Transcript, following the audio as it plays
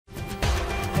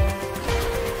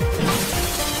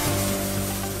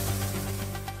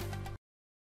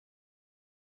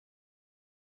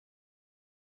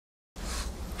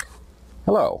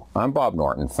Hello, I'm Bob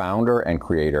Norton, founder and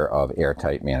creator of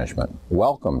Airtight Management.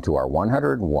 Welcome to our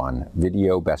 101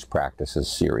 Video Best Practices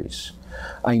series.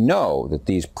 I know that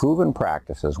these proven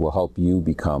practices will help you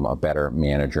become a better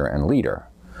manager and leader.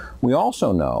 We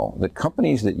also know that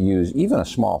companies that use even a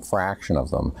small fraction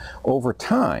of them over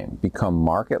time become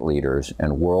market leaders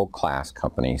and world-class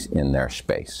companies in their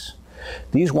space.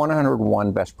 These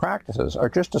 101 best practices are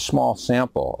just a small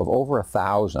sample of over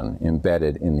 1,000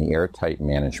 embedded in the Airtight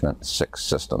Management 6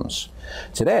 systems.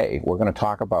 Today, we're going to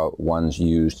talk about ones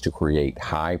used to create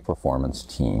high-performance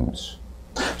teams.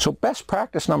 So best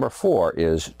practice number 4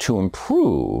 is to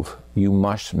improve, you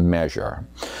must measure.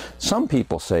 Some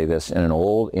people say this in an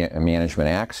old management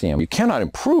axiom: you cannot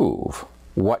improve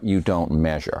what you don't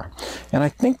measure. And I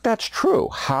think that's true.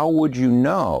 How would you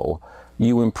know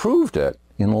you improved it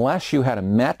unless you had a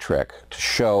metric to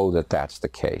show that that's the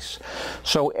case?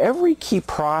 So every key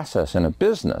process in a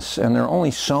business, and there are only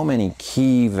so many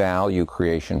key value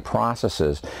creation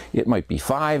processes, it might be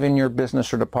 5 in your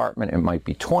business or department, it might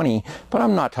be 20, but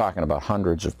I'm not talking about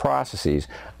hundreds of processes.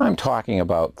 I'm talking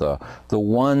about the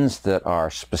ones that are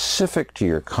specific to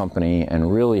your company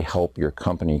and really help your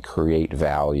company create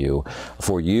value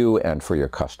for you and for your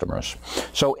customers.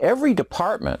 So every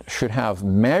department should have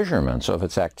measurements of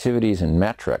its activities and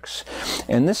metrics,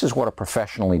 and this is what a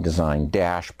professionally designed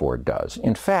dashboard does.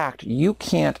 In fact, you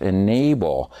can't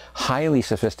enable highly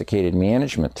sophisticated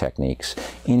management techniques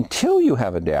until you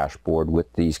have a dashboard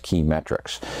with these key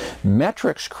metrics.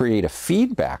 Metrics create a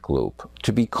feedback loop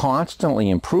to be constantly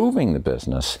improving the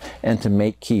business and to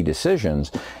make key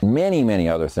decisions. Many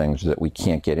other things that we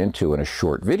can't get into in a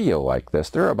short video like this.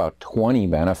 There are about 20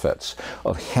 benefits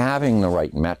of having the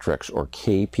right metrics or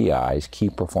KPIs, key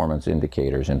performance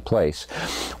indicators, in place.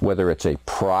 Whether it's a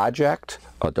project,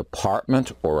 a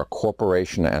department, or a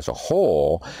corporation as a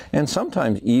whole, and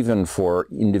sometimes even for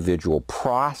individual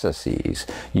processes,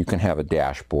 you can have a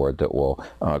dashboard that will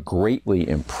greatly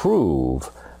improve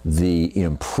the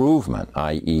improvement,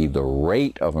 i.e. the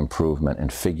rate of improvement in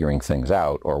figuring things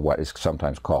out, or what is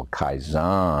sometimes called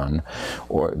Kaizen,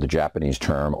 or the Japanese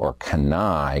term, or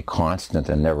kanai, constant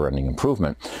and never-ending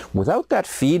improvement. Without that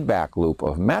feedback loop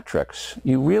of metrics,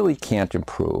 you really can't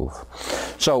improve.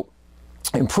 So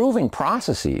improving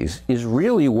processes is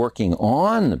really working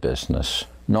on the business,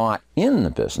 not in the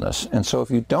business. And so if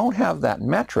you don't have that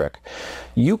metric,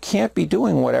 you can't be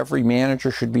doing what every manager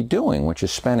should be doing, which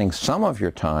is spending some of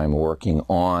your time working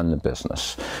on the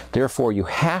business. Therefore, you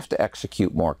have to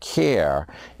execute more care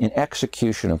in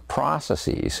execution of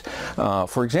processes.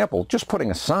 For example, just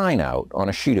putting a sign out on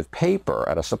a sheet of paper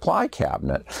at a supply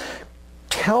cabinet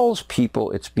tells people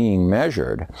it's being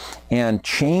measured and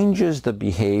changes the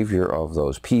behavior of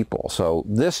those people. So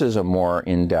this is a more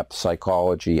in-depth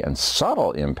psychology and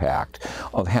subtle impact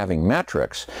of having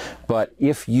metrics. But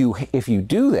if you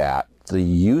do that, the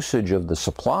usage of the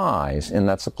supplies in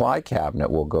that supply cabinet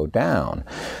will go down.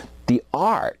 The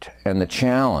art and the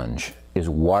challenge is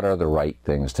what are the right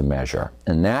things to measure.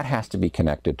 And that has to be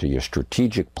connected to your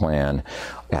strategic plan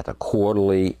at the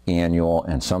quarterly, annual,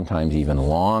 and sometimes even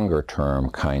longer term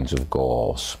kinds of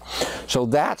goals. So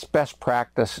that's best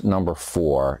practice number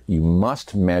 4. You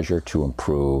must measure to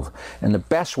improve. And the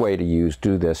best way to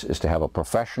do this is to have a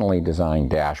professionally designed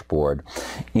dashboard.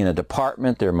 In a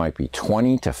department, there might be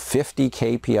 20 to 50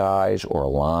 KPIs or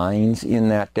lines in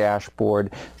that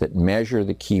dashboard that measure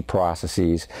the key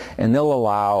processes, and they'll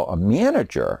allow a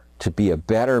manager to be a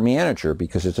better manager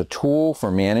because it's a tool for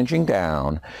managing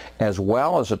down as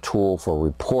well as a tool for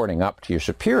reporting up to your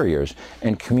superiors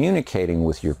and communicating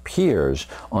with your peers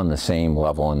on the same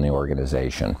level in the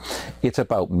organization. It's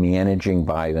about managing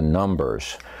by the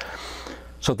numbers.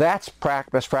 So that's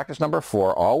best practice number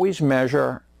 4. Always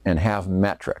measure and have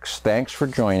metrics. Thanks for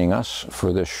joining us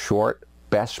for this short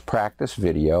best practice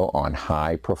video on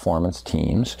high performance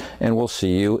teams, and we'll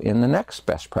see you in the next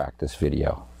best practice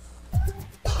video.